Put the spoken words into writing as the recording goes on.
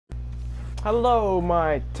Hello,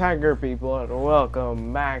 my tiger people, and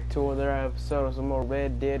welcome back to another episode of some more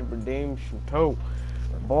Red Dead Redemption 2,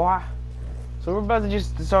 boy. So we're about to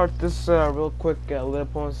just start this real quick Little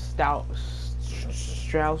Pony Strauss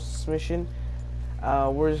mission.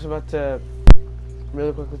 We're just about to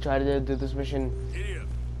really quickly try to do this mission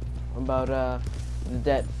about the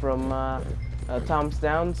debt from Tom's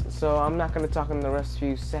Downs. So I'm not gonna talk in the rest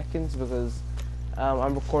few seconds because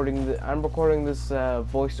I'm recording this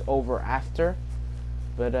voice over after,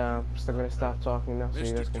 but I'm still gonna stop talking now so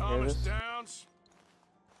you guys can hear this. Downs,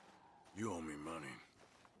 you owe me money.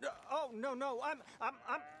 Oh no, I'm.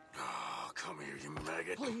 Oh, come here, you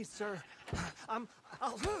maggot. Please, sir. I'll.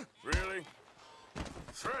 Really?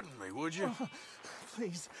 Threaten me, would you?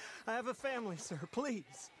 Please, I have a family, sir.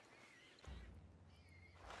 Please.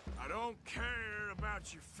 I don't care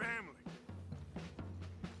about your family.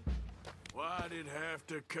 Why'd it have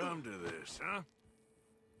to come to this, huh?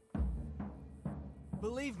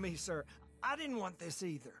 Believe me, sir. I didn't want this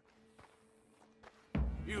either.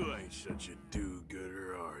 You ain't such a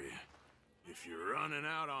do-gooder, are you? If you're running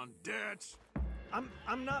out on debts...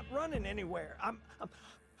 I'm not running anywhere.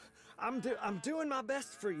 I'm doing my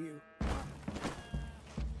best for you.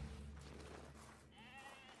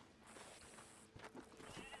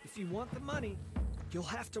 If you want the money, you'll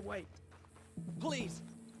have to wait. Please.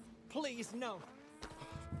 Please, no.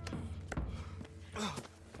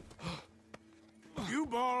 You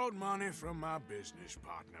borrowed money from my business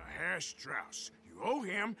partner, Herr Strauss. You owe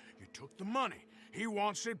him, you took the money. He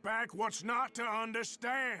wants it back, what's not to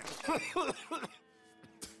understand?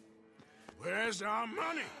 Where's our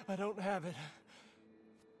money? I don't have it.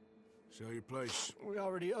 Sell your place. We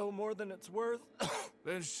already owe more than it's worth.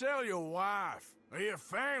 Then sell your wife, or your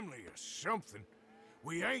family, or something.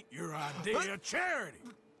 We ain't your idea of charity.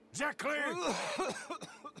 Is that clear?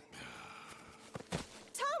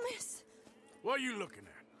 Thomas! What are you looking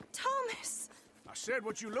at? Thomas! I said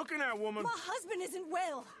what you looking at, woman. My husband isn't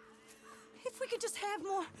well. If we could just have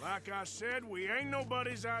more... Like I said, we ain't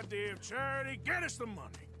nobody's idea of charity. Get us the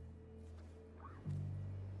money.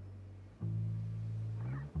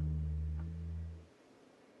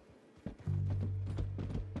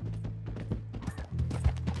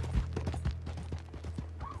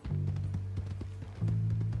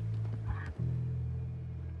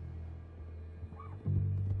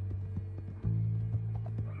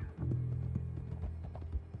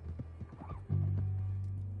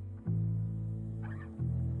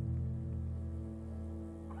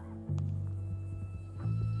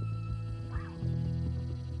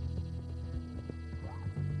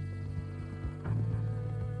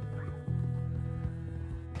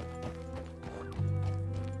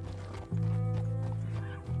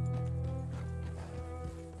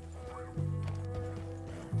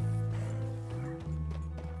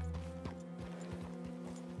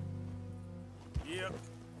 Yep.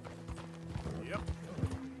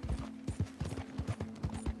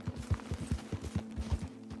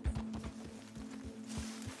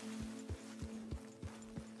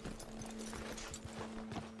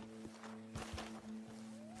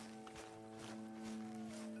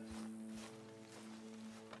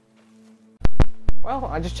 Well,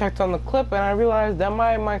 I just checked on the clip and I realized that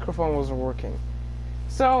my microphone wasn't working.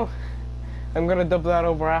 So I'm gonna dub that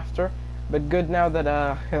over after, but good now that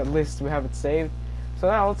at least we have it saved. So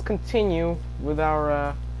now let's continue with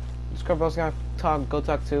our discovery. I was gonna go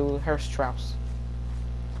talk to Herr Strauss.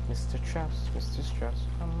 Mr. Strauss,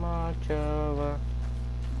 how much of a...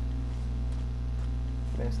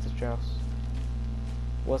 Mr. Strauss.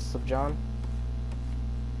 What's up, John?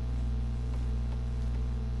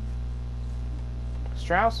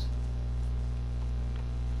 Strauss?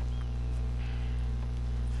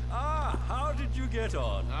 Ah, how did you get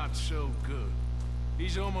on? Not so good.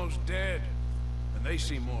 He's almost dead. And they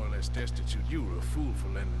seem more or less destitute. You were a fool for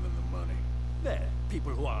lending them the money. There,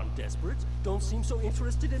 people who aren't desperate don't seem so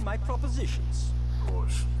interested in my propositions. Of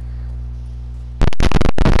course.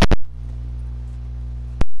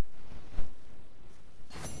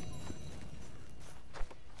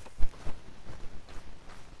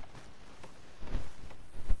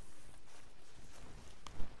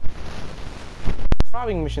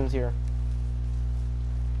 Robbing missions here.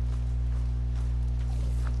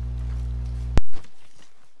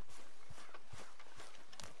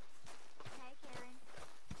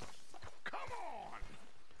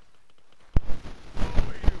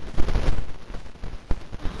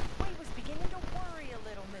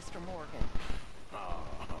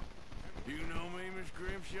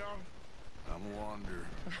 I'm Wander.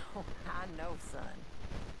 Oh, I know, son.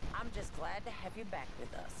 I'm just glad to have you back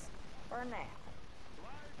with us. For now.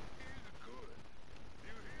 Life is good.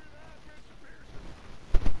 You hear that, Mr.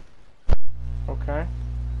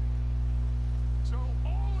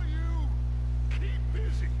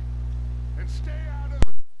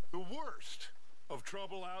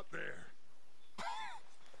 trouble out there.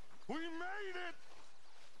 We made it!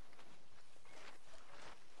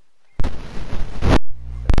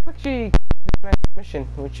 Actually, mission,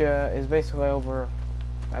 which is basically over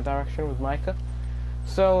that direction with Micah.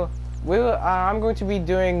 So I'm going to be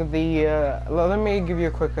doing the. Let me give you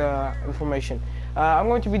a quick information. I'm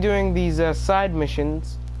going to be doing these side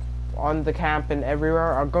missions on the camp and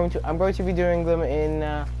everywhere. I'm going to be doing them in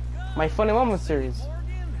my Funny Moments series.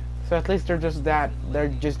 So at least they're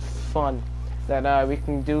just fun. That we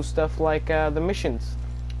can do stuff like the missions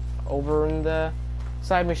over in the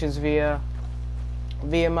side missions via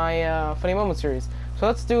my Funny Moments series. So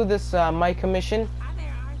let's do this Micah mission,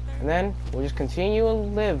 and then we'll just continue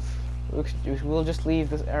and live. We'll just leave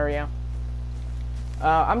this area.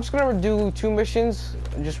 I'm just gonna do 2 missions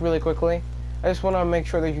just really quickly. I just want to make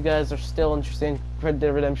sure that you guys are still interested in Red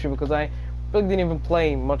Dead Redemption, because I really didn't even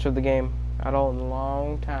play much of the game at all in a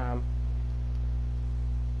long time.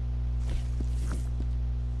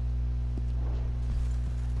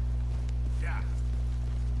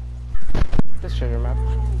 This treasure map.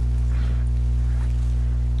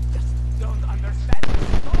 Just don't understand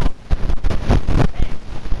this at all. Hey,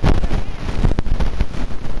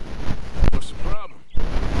 What's the problem?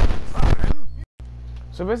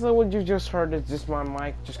 So basically what you just heard is just my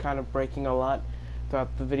mic just kind of breaking a lot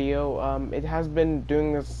throughout the video. It has been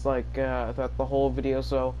doing this like throughout the whole video,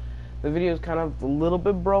 so the video is kind of a little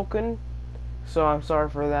bit broken. So I'm sorry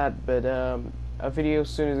for that, but a video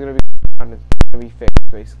soon is gonna be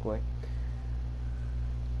fixed basically.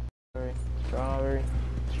 Strawberry,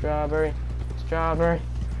 strawberry, strawberry,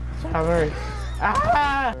 strawberry.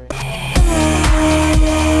 Ah!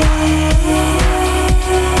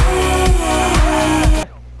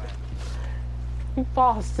 He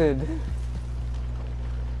fasted.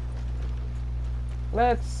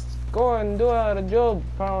 Let's go and do a job.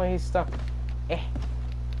 Apparently he's stuck.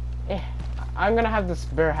 I'm gonna have this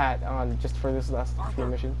bear hat on just for this last few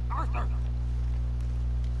missions.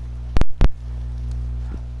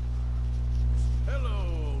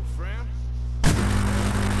 Hello, friend.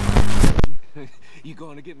 You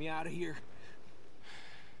going to get me out of here?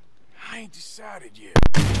 I ain't decided yet.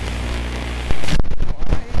 Oh,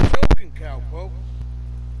 I ain't joking, cowpoke.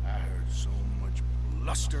 I heard so much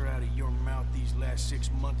bluster out of your mouth these last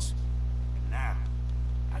 6 months. And now,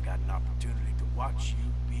 I got an opportunity to watch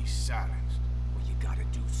you be silenced. Well, you gotta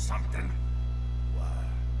do something. Why?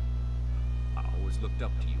 I always looked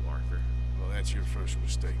up to you, Arthur. Well, that's your first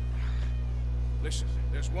mistake. Listen,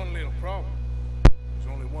 there's one little problem. There's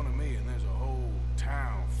only one of me, and there's a whole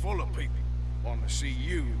town full of people wanting to see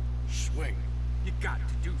you swing. You got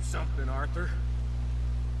to do something, Arthur.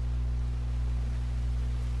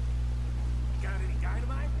 Got any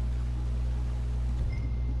dynamite?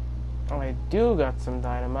 Oh, I do got some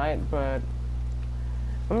dynamite, but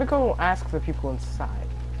let me go ask the people inside.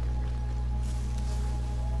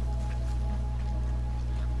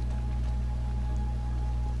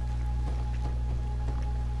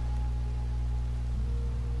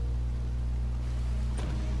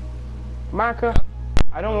 Micah,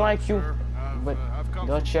 I don't like you, but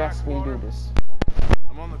Dutch asked me to do this.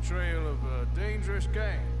 I'm on the trail of a dangerous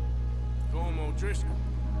gang. Tom O'Driscoll.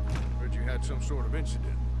 Heard you had some sort of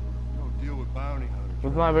incident. You don't deal with bounty hunters.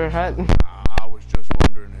 With my bear hat? I was just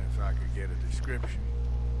wondering if I could get a description.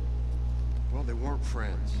 Well, they weren't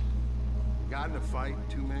friends. Got in a fight,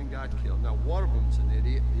 2 men got killed. Now, one of them's an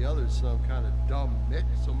idiot, the other's some kind of dumb Mick,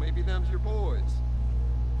 so maybe them's your boys.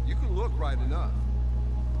 You can look right enough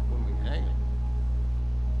when we hang them.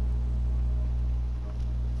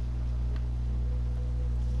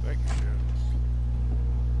 Thank you, Sheriff.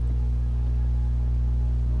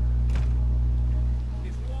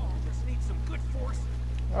 This wall just needs some good force.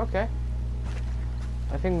 Okay.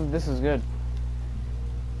 I think this is good.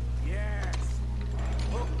 Yes.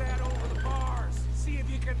 Hook that over the bars. See if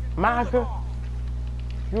you can. Micah,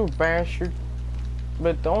 you a bastard.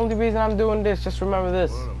 But the only reason I'm doing this, just remember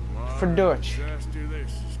this, for Dutch. Disaster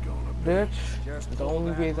this is gonna be. Dutch, the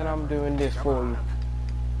only reason I'm doing this for you.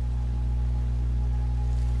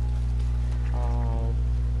 Oh,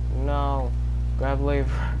 no. Grab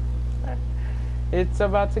lever. It's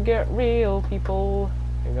about to get real, people.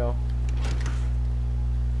 Here you go.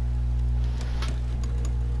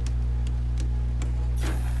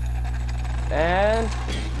 And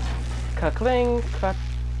ka-cling, cut.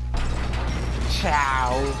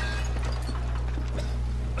 Ciao.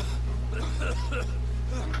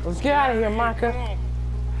 Let's get out of here, Micah. What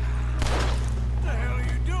the hell are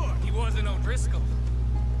you doing? He wasn't O'Driscoll.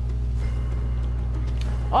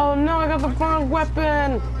 Oh no, I got the wrong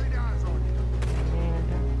weapon.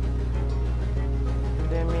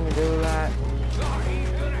 Didn't mean to do that.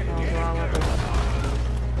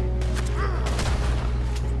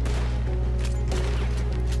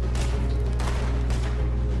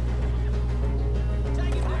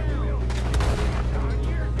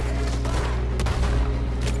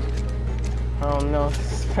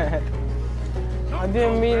 man. I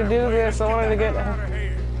didn't mean to do this. I wanted to get. I got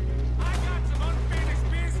some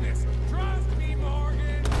unfinished business. Trust me,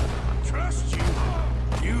 Morgan. Trust you?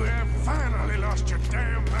 You have finally lost your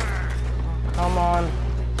damn mind. Come on.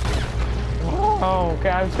 Oh, okay.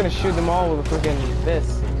 I'm just gonna shoot them all with a freaking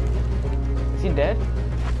this. Is he dead?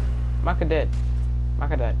 Micah dead.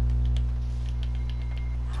 Micah died.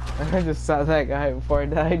 I just saw that guy before I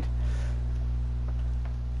died.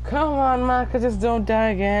 Come on, Micah, just don't die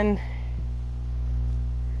again.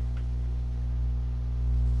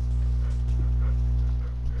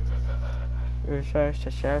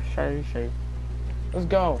 Let's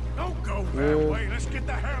go. Don't go that way. Let's get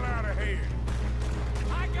the hell out of here.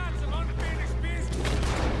 I got some unfinished business.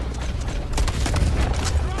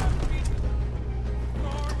 Trust me,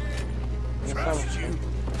 Morgan. Trust you?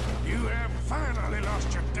 You have finally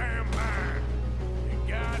lost your damn mind. You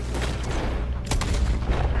goddamn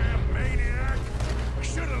maniac. I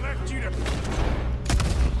should have left you to...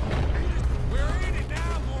 We're in it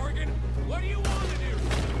now, Morgan. What do you want to do?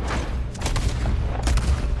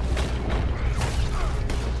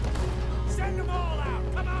 Send them all out.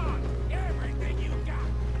 Come on. Everything you got.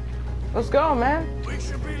 Let's go, man. We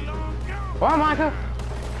should be long gone. Come on, Micah.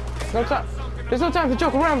 No time. There's no time to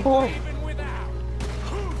joke around, boy. Even without.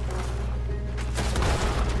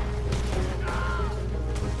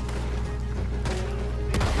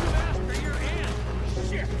 Master, you're in.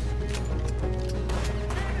 Shit.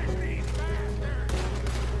 Finish these bastards.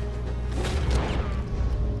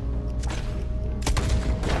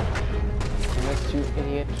 Missed you,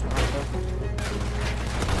 idiot. Micah.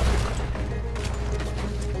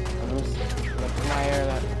 I'm just looking my air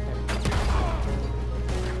that.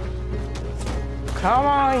 Come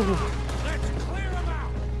on! Let's clear them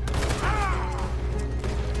out. Ah!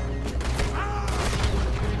 Ah!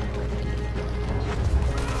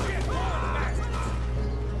 Shit, more bastards.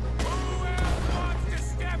 Who else wants to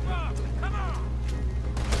step up? Come on.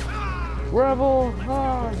 Ah! Rebel!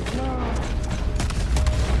 Oh, no.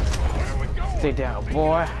 Where we going? Stay down,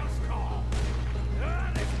 boy. House call.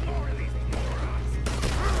 There's more of these morons.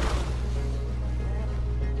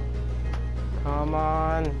 Come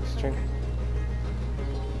on. String.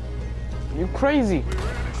 You crazy. We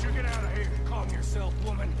really should get out of here. Calm yourself,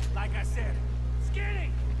 woman. Like I said. Skinny!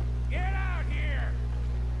 Get out here!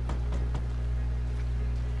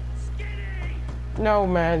 Skinny! No,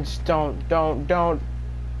 man, just don't.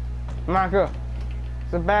 Micah,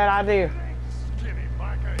 it's a bad idea. Skinny,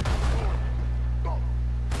 Micah. Oh.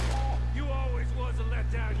 You always was a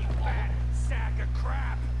letdown, you fat sack of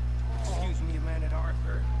crap. Excuse me, man at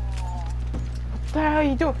Arthur. What the hell are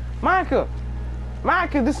you doing? Micah!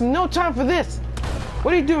 Micah, this is no time for this!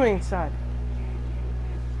 What are you doing inside?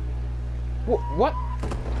 What?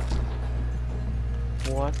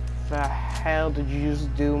 What the hell did you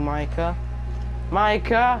just do, Micah?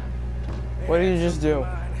 Micah! What did you just do?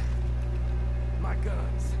 My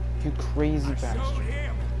guns. You crazy I showed bastard.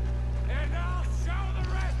 him, and I'll show the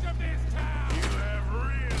rest of this town. You have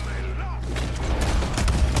really lost.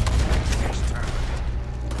 Next time,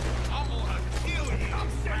 I'm gonna kill you. I'm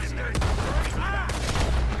bastard.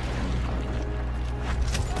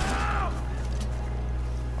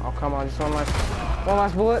 Oh, come on, just one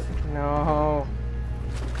last bullet? No.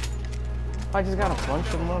 I just got a bunch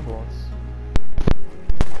of more bullets.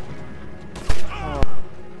 Oh.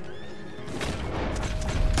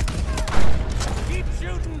 Keep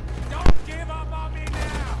shooting. Don't give up on me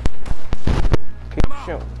now. Keep Come on,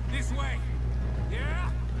 shooting. this way. Yeah?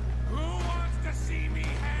 Who wants to see me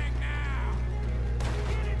hang now?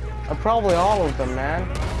 Probably all of them, man.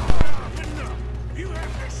 You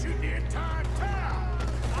have to shoot the entire town.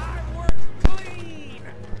 I work clean.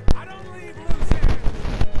 I don't leave loose ends.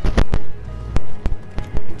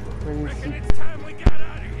 Reckon it's time we got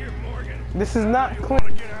out of here, Morgan. This is not You clean.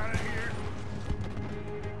 wanna get out of here?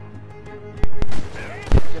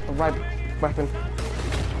 Get the right weapon.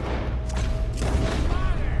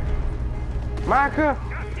 Micah,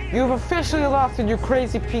 you've officially lost it, you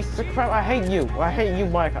crazy piece of crap. I hate you. I hate you,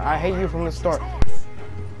 Micah. I hate you from the start.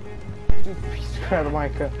 You piece of crap,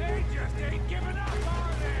 Micah. They just ain't giving up,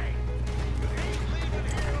 are they? You ain't leaving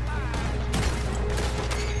here alive.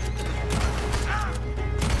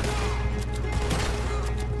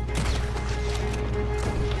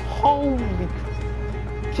 Holy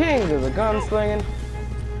king of the gunslinging.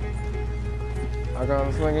 A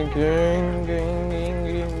gunslinging king, king.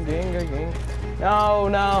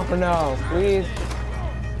 No, please.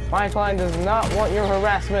 My client does not want your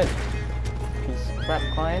harassment. Piece of crap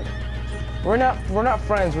client. We're not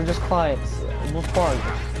friends, we're just clients. We're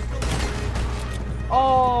partners.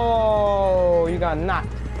 Oh, you got knocked.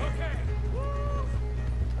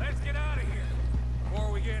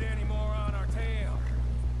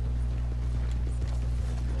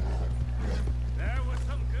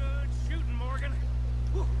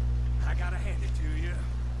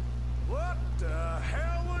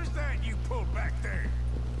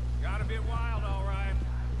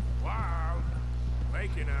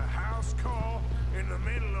 Making a house call in the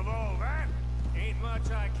middle of all that? Ain't much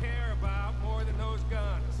I care about more than those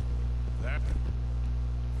guns. That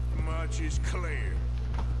much is clear.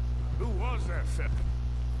 Who was that fella?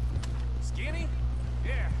 Skinny?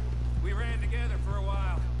 Yeah, we ran together for a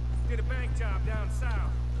while. Did a bank job down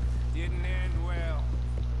south. Didn't end well.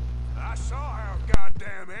 I saw how it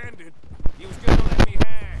goddamn ended. He was gonna let me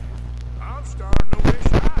hang. I'm starting to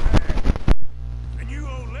wish I had. And you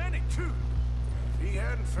owe Lenny, too. If he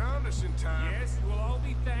hadn't found us in time... Yes, we'll all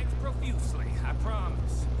be thanked profusely, I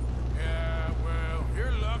promise. Yeah, well,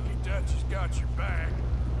 you're lucky Dutch has got your back.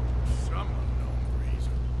 For some unknown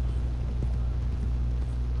reason.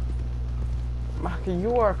 Maka,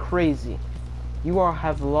 you are crazy. You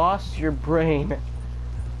have lost your brain.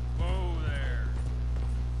 Whoa there.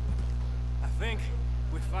 I think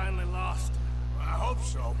we finally lost him. I hope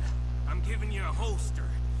so. I'm giving you a holster.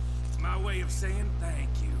 It's my way of saying thank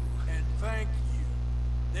you. And thank you.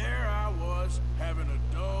 There I was, having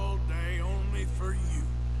a dull day only for you.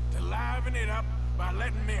 To liven it up by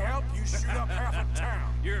letting me help you shoot up half a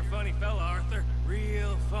town. You're a funny fella, Arthur.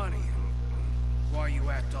 Real funny. Why you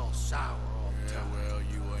act all sour all the Yeah, time? well,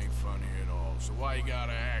 you ain't funny at all. So why you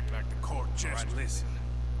gotta act like the court All jester? right, listen.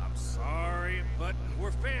 I'm sorry, but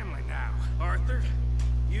we're family now. Arthur,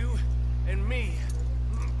 you and me.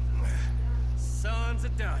 Sons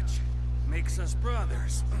of Dutch. Makes us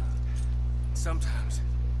brothers. Sometimes,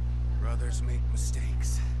 brothers make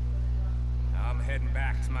mistakes. Now I'm heading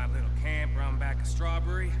back to my little camp around back of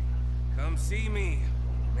Strawberry. Come see me.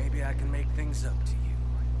 Maybe I can make things up to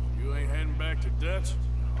you. You ain't heading back to Dutch?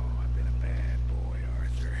 Oh, I've been a bad boy,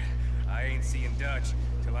 Arthur. I ain't seeing Dutch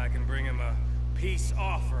till I can bring him a peace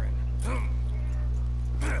offering.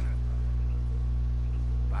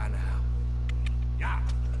 Bye now. Yeah.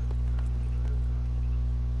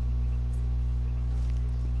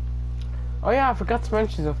 Oh yeah, I forgot to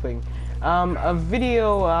mention something. A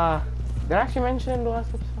video, did I actually mention it in the last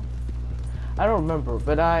episode? I don't remember,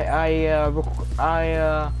 but I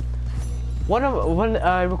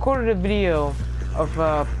recorded a video of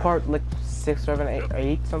part like 6, 7,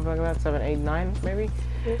 8, something like that, 7, 8, 9 maybe.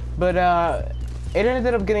 But it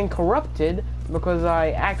ended up getting corrupted because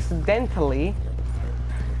I accidentally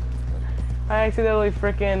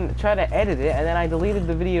freaking tried to edit it, and then I deleted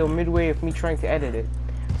the video midway of me trying to edit it.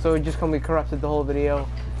 So it just completely corrupted the whole video,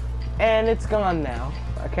 and it's gone now.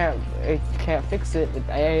 I can't fix it.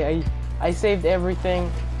 I saved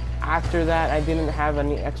everything. After that, I didn't have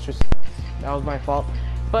any extra. That was my fault.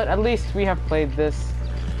 But at least we have played this.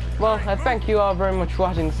 Well, I thank you all very much for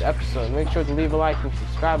watching this episode. Make sure to leave a like and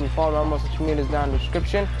subscribe and follow all my social medias down in the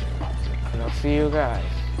description. And I'll see you guys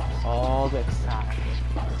all next time.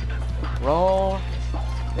 Roll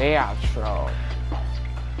the outro.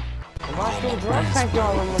 Thank you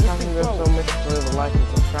all very much for watching this episode. Make sure to leave a like and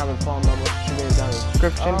subscribe and follow my social medias down in the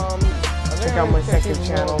description. Check out my second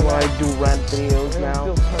channel where I do rant videos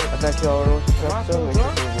now. I thank you all very much for this episode. Make sure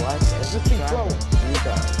to leave a like and subscribe. See you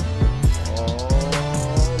guys.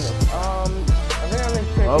 I think I'm gonna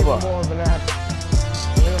take more of an ad.